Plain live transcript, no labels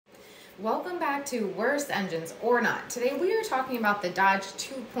Welcome back to Worst Engines or Not. Today we are talking about the Dodge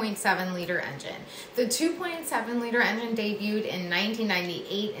 2.7 liter engine. The 2.7 liter engine debuted in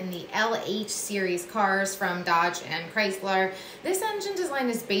 1998 in the LH series cars from Dodge and Chrysler. This engine design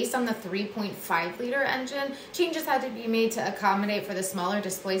is based on the 3.5 liter engine. Changes had to be made to accommodate for the smaller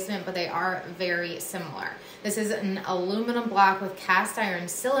displacement, but they are very similar. This is an aluminum block with cast iron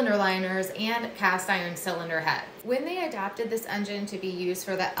cylinder liners and cast iron cylinder head. When they adapted this engine to be used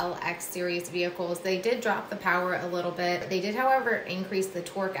for the LX series vehicles, they did drop the power a little bit. They did, however, increase the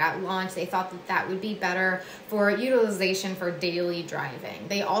torque at launch. They thought that that would be better for utilization for daily driving.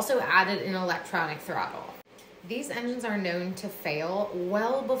 They also added an electronic throttle. These engines are known to fail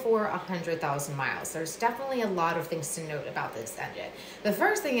well before 100,000 miles. There's definitely a lot of things to note about this engine. The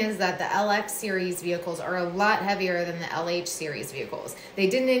first thing is that the LX series vehicles are a lot heavier than the LH series vehicles. They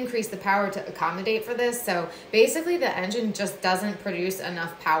didn't increase the power to accommodate for this, so basically the engine just doesn't produce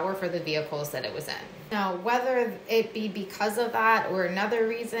enough power for the vehicles that it was in. Now, whether it be because of that or another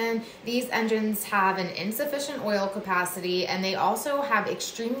reason, these engines have an insufficient oil capacity and they also have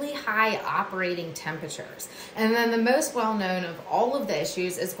extremely high operating temperatures. And then the most well-known of all of the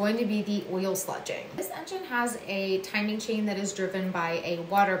issues is going to be the oil sludging. This engine has a timing chain that is driven by a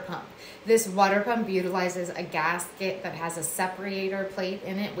water pump. This water pump utilizes a gasket that has a separator plate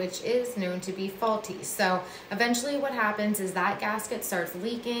in it, which is known to be faulty. So eventually what happens is that gasket starts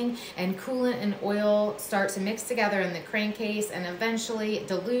leaking and coolant and oil start to mix together in the crankcase, and eventually it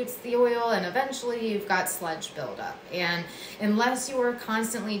dilutes the oil, and eventually you've got sludge buildup. And unless you are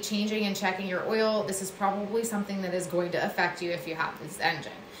constantly changing and checking your oil, this is probably something that is going to affect you if you have this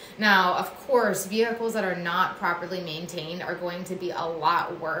engine. Now, of course, vehicles that are not properly maintained are going to be a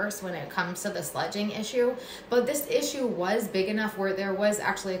lot worse when it comes to the sludging issue, but this issue was big enough where there was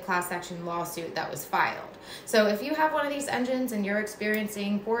actually a class action lawsuit that was filed. So if you have one of these engines and you're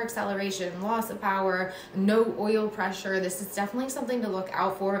experiencing poor acceleration, loss of power, no oil pressure, this is definitely something to look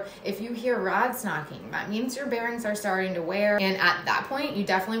out for. If you hear rods knocking, that means your bearings are starting to wear, and at that point you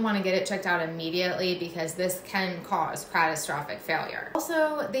definitely want to get it checked out immediately because this can cause catastrophic failure.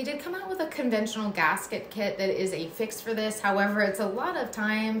 Also, they did come out with a conventional gasket kit that is a fix for this. However, it's a lot of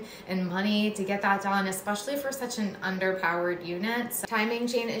time and money to get that done, especially for such an underpowered unit. So timing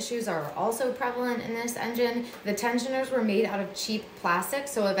chain issues are also prevalent in this engine. The tensioners were made out of cheap plastic,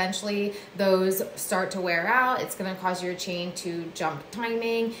 so eventually those start to wear out. It's going to cause your chain to jump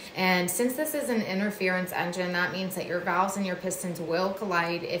timing, and since this is an interference engine, that means that your valves and your pistons will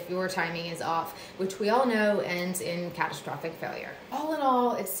collide if your timing is off, which we all know ends in catastrophic failure. All in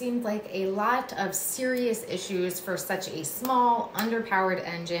all, it seemed like a lot of serious issues for such a small, underpowered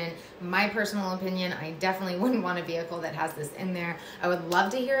engine. My personal opinion, I definitely wouldn't want a vehicle that has this in there. I would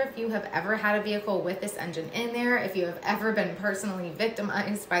love to hear if you have ever had a vehicle with this engine in there, if you have ever been personally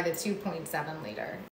victimized by the 2.7 liter.